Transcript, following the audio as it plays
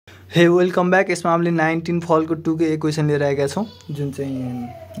हे welcome back. यसमा हामीले 19 फलको 2 को इक्वेसन लिएर आएका छौं जुन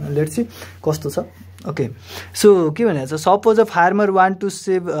चाहिँ लेट्स सी कस्तो छ। ओके सो के भनिरहेको छ, suppose a farmer want to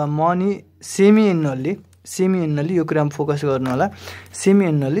save money semi annually यो कुरामा फोकस गर्नु होला। Semi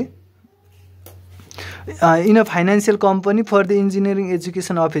annually in a financial company for the engineering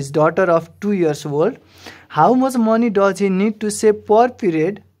education of his daughter of 2 years old, how much money does he need to save per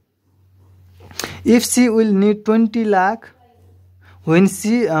period if C will need 20 lakh when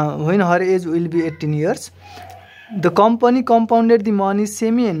her age will be 18 years. The company compounded the money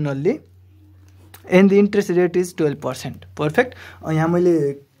semi-annually and the interest rate is 12%. Perfect. यहाँ मैले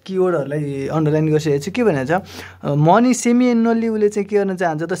किवर्डहरुलाई underline गरिसकेको छु। के भनेको छ, money semi annually उसले चाहिँ के गर्न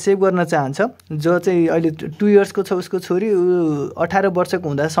चाहन्छ त, सेभ गर्न चाहन्छ। जो चाहिँ अहिले 2 years को छ, उसको छोरी 18 वर्षको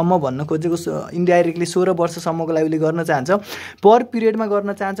हुँदासम्म भन्न खोजेको, इन्डाइरेक्टली 16 वर्षसम्मको लागि उसले गर्न चाहन्छ। पर पिरियडमा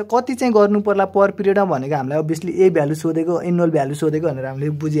गर्न चाहन्छ। कति चाहिँ गर्नु पर्ला पर पिरियडमा भनेको हामीलाई अभियसली ए भ्यालु सोधेको, एनुअल भ्यालु सोधेको भनेर हामीले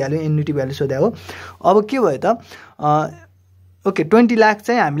बुझिहाल्यो, एन्युटी भ्यालु सोधेको हो। अब के भयो त, ओके 20 लाख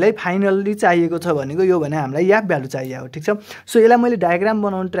चाहिँ हामीलाई फाइनल्ली चाहिएको छ भनेको, यो भने हामीलाई याप भ्यालु चाहियो हो। ठीक छ। सो यसलाई मैले डायग्राम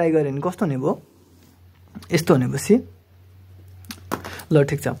बनाउन ट्राई गरेँ भने कस्तो हुने भयो, यस्तो हुने पछि ल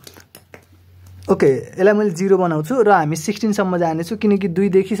ठीक छ। ओके यसलाई मैले 0 बनाउँछु र हामी 16 सम्म जानेछु, किनकि 2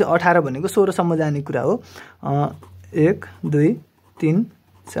 देखि 18 भनेको 16 सम्म जाने कुरा हो। 1 2 3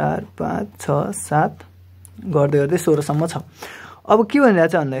 4 5 6 7 गर्दै गर्दै 16 सम्म छ। अब के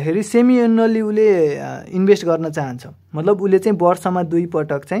भनिरहेछ भन्दाखेरि सेमी एन्युअली उसले इन्भेस्ट गर्न चाहन्छ, मतलब उसले चाहिँ वर्षमा 2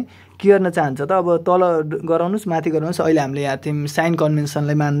 पटक चाहिँ के गर्न चाहन्छ त। अब तल गराउनुस् माथि गराउनुस्, अहिले हामीले यहाँ थियौँ साइन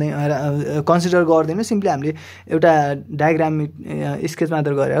कन्भेन्सनलाई मान्दै कन्सिडर गर्दैनौँ, सिम्पली हामीले एउटा डायग्राम स्केच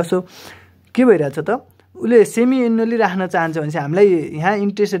मात्र गरे हो। सो के भइरहेछ त, उसले सेमी एन्युअली राख्न चाहन्छ भने चाहिँ हामीलाई यहाँ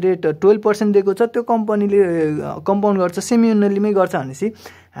इन्ट्रेस्ट रेट 12% दिएको छ, त्यो कम्पनीले कम्पाउन्ड गर्छ, सेमी एन्युअलीमै गर्छ भनेपछि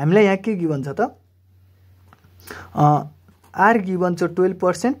हामीलाई यहाँ के गिभन छ त, आर गिभन छ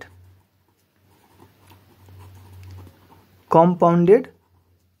 12% कम्पाउन्डेड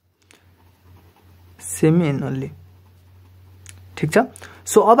सेमी एन्युअली। ठीक छ।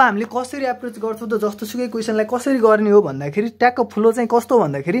 सो अब हामीले कसरी एप्रोच गर्छौँ त, जस्तो सुकै क्वेसनलाई कसरी गर्ने हो भन्दाखेरि ट्याक्क फ्लो चाहिँ कस्तो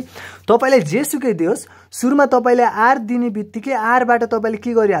भन्दाखेरि, तपाईलाई जे सुकै दियोस् सुरुमा तपाईले आर दिने बित्तिकै आरबाट तपाईले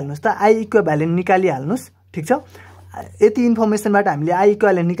के गरिहाल्नुस् त, आई इक्विभ्यालेन्ट निकालिहाल्नुस्। ठीक छ। यति इन्फर्मेसनबाट हामीले आई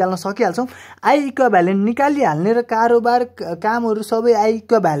इक्विभ्यालेन्ट निकाल्न सकिहाल्छौँ। आई इक्विभ्यालेन्ट निकालिहाल्ने र कारोबार कामहरू सबै आई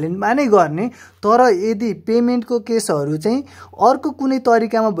इक्विभ्यालेन्टमा नै गर्ने। तर यदि पेमेन्टको केसहरू चाहिँ अर्को कुनै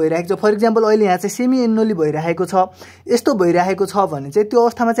तरिकामा भइरहेको छ, फर इक्जाम्पल अहिले यहाँ चाहिँ सेमी एन्युअली भइरहेको छ, यस्तो भइरहेको छ भने चाहिँ त्यो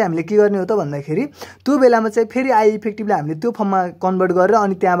अवस्थामा चाहिँ हामीले के गर्ने हो त भन्दाखेरि, त्यो बेलामा चाहिँ फेरि आई इफेक्टिभली हामीले त्यो फर्ममा कन्भर्ट गरेर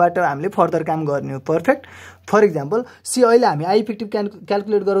अनि त्यहाँबाट हामीले फर्दर काम गर्ने हो। पर्फेक्ट। फर इक्जाम्पल सी अहिले हामी आई इफेक्टिभ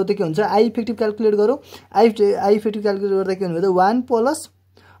क्यालकुलेट गरौँ त के हुन्छ, आई इफेक्टिभ क्यालकुलेट गरौँ, आई इफेक्टिभ क्यालकुलेट गर्दा के हुने त 1 प्लस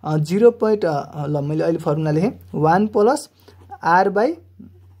 0. ल मैले अहिले formula लेखेँ 1 plus R by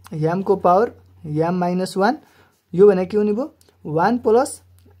यामको power yam minus 1, यो भने के हुने भयो 1 प्लस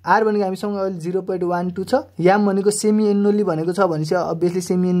आर भनेको हामीसँग अहिले 0.12 छ, याम भनेको सेमी एन्युअली भनेको छ भनेपछि अभियसली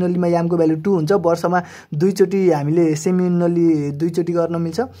सेमी एन्युअलीमा यामको भ्यालु 2 हुन्छ। वर्षमा 2 चोटि हामीले सेमी एन्युअली 2 चोटि गर्न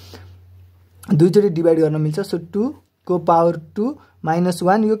मिल्छ, 2 चोटि डिभाइड गर्न मिल्छ। सो 2 को पावर 2 माइनस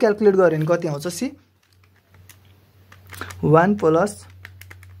 1 यो क्यालकुलेट गऱ्यो भने कति आउँछ, सी 1 प्लस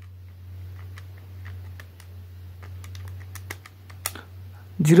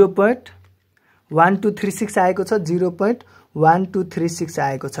 0.1236 आएको छ, 0.1236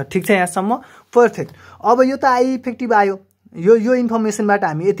 आएको छ। ठीक छ यहाँसम्म। पर्फेक्ट। अब यो त आई इफेक्टिभ आयो, यो इन्फर्मेसनबाट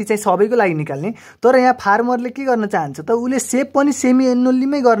हामी यति चाहिँ सबैको लागि निकाल्ने। तर यहाँ फार्मरले के गर्न चाहन्छ त, उसले सेभ पनि सेमी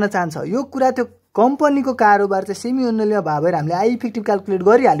एन्युअलीमै गर्न चाहन्छ। यो कुरा त्यो कम्पनीको कारोबार चाहिँ सेमी एन्युअलीमा भए भएर हामीले आई इफेक्टिभ क्यालकुलेट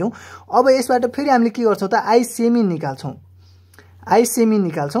गरिहाल्यौँ। अब यसबाट फेरि हामीले के गर्छौँ त, आई सेमी निकाल्छौँ। आई सेमी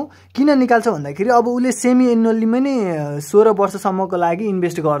निकाल्छौँ। किन निकाल्छौँ भन्दाखेरि अब उसले सेमी एन्युअलीमै नै 16 वर्षसम्मको लागि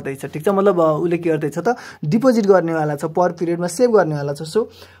इन्भेस्ट गर्दैछ। ठीक छ। मतलब उसले के गर्दैछ त, डिपोजिट गर्नेवाला छ, पर पिरियडमा सेभ गर्नेवाला छ। सो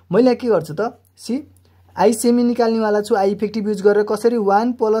मैले के गर्छु त, सी आई सेमी निकाल्नेवाला छु, आई इफेक्टिभ युज गरेर कसरी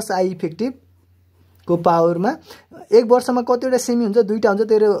 1 प्लस आई इफेक्टिभ को पावरमा 1 वर्षमा कतिवटा सेमी हुन्छ, 2टा हुन्छ।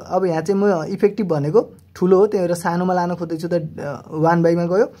 त्यही अब यहाँ चाहिँ म इफेक्टिभ भनेको ठुलो हो, त्यही भएर सानोमा लान खोज्दैछु त 1/मा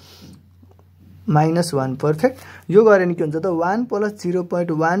गयो -1। पर्फेक्ट। यो गऱ्यो भने के हुन्छ त, 1 प्लस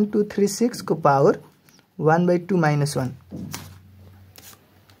 0.1236 को पावर 1/2 -1।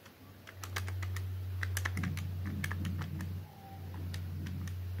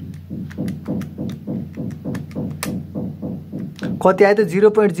 कति आयो त,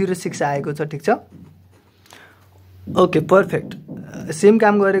 0.06 आएको छ। ठीक छ। Okay perfect. सेम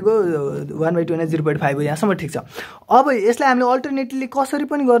काम गरेको 1/2 नै 0.5 हो यहाँसम्म। ठीक छ। अब यसलाई हामीले अल्टरनेटिभली कसरी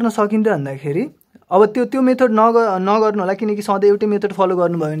पनि गर्न सकिन्छ भन्दाखेरि, अब त्यो मेथड नगर्नु होला, किनकि सधैँ एउटै मेथड फलो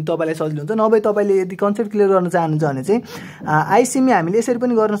गर्नुभयो भने तपाईँलाई सजिलो हुन्छ। नभए तपाईँले यदि कन्सेप्ट क्लियर गर्न चाहनुहुन्छ भने चाहिँ आइसिमी हामीले यसरी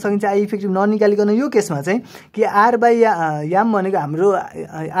पनि गर्न सकिन्छ। आई इफेक्टिभ ननिकालिकन यो केसमा चाहिँ कि आर बाई याम भनेको हाम्रो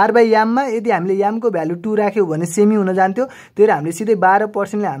आर बाई याममा यदि हामीले यामको भ्यालु 2 राख्यौँ भने सेमी हुन जान्थ्यो। त्यही भएर हामीले सिधै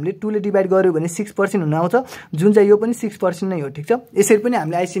 12%ले हामीले 2 ले डिभाइड गर्यो भने 6% हुन आउँछ, जुन चाहिँ यो पनि 6% नै हो। ठिक छ, यसरी पनि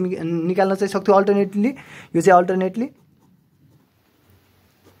हामीले आइसिमी निकाल्न चाहिँ सक्थ्यौँ अल्टरनेटली। यो चाहिँ अल्टरनेटली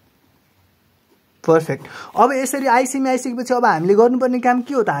पर्फेक्ट। अब यसरी आइसिमी आइसकेपछि अब हामीले गर्नुपर्ने काम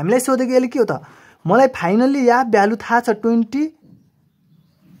के हो त? हामीलाई सोधेको यसले के हो त? मलाई फाइनल्ली या भ्यालु थाहा छ 20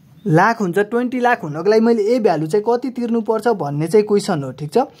 लाख हुन्छ। 20 लाख हुनको लागि मैले ए भ्यालु चाहिँ कति तिर्नुपर्छ भन्ने चाहिँ क्वेसन हो। ठिक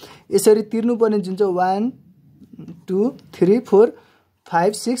छ, यसरी तिर्नुपर्ने जुन चाहिँ 1 2 3 4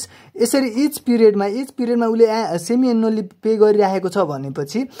 5 6 यसरी इच पिरियडमा उसले सेमी एनुअली पे गरिरहेको छ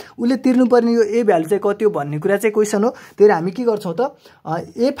भनेपछि उसले तिर्नुपर्ने यो ए भ्यालु चाहिँ कति हो भन्ने कुरा चाहिँ क्वेसन हो। त्यही भएर हामी के गर्छौँ त,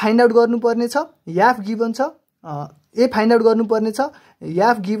 ए फाइन्ड आउट गर्नुपर्ने छ, याफ गिभन छ, ए फाइन्ड आउट गर्नुपर्ने छ,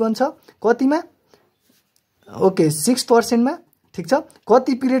 याफ गिभन छ कतिमा? ओके 6% मा। ठिक छ,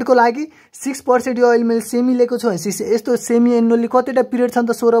 कति पिरियडको लागि? 6%। यो अहिले मैले सेमी लिएको छु भने यस्तो सेमी एनुअली कतिवटा पिरियड छन्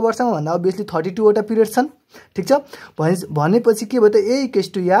त? 16 वर्षमा भन्दा अभियसली 32 वटा पिरियड छन्। ठिक छ, भनेपछि के भयो त? ए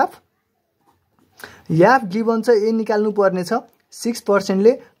इक्वल्स टु याफ गिभन छ, ए निकाल्नु पर्ने छ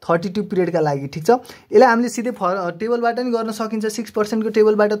 6%ले 32 पिरियडका लागि। ठिक छ, यसलाई हामीले सिधै टेबलबाट नि गर्न सकिन्छ। 6% को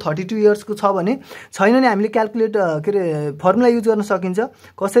टेबलबाट 32 इयर्सको छ भने, छैन भने हामीले क्याल्कुलेट के अरे फर्मुला युज गर्न सकिन्छ।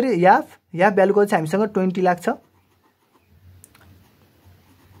 कसरी? याफ भ्यालु कति छ हामीसँग? 20 लाख छ।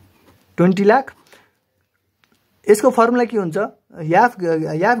 20 लाख यसको फर्मुला के हुन्छ? याफ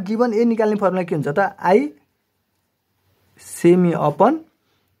गिभन ए निकाल्ने फर्मुला के हुन्छ त? I semi upon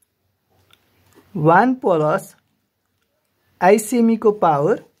 1 plus I semi को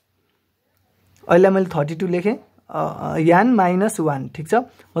पावर, अहिले मैले 32 लेखेँ, यान माइनस 1। ठिक छ,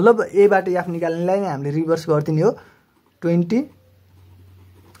 मतलब एबाट याफ निकाल्नेलाई नै हामीले रिभर्स गरिदिने हो। 20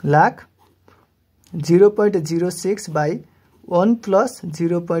 लाख 0.06 बाई 1 प्लस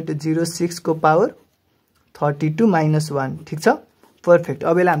 0.06 को पावर 32 माइनस 1। ठिक छ, पर्फेक्ट।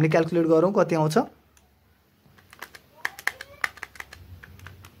 अब यसलाई हामीले क्याल्कुलेट गरौँ कति आउँछ।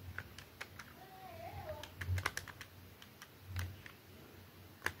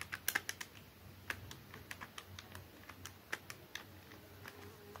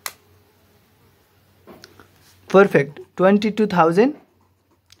 पर्फेक्ट,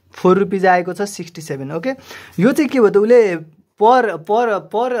 22,004 रुपिज आएको छ 67। ओके, यो चाहिँ के भयो त? उसले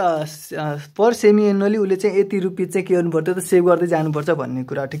पर सेमी एनुअली उसले चाहिँ यति रुपिज चाहिँ के गर्नुपर्छ त? सेभ गर्दै जानुपर्छ भन्ने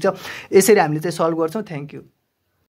कुरा। ठिक छ, यसरी हामीले चाहिँ सल्भ गर्छौँ। Thank you.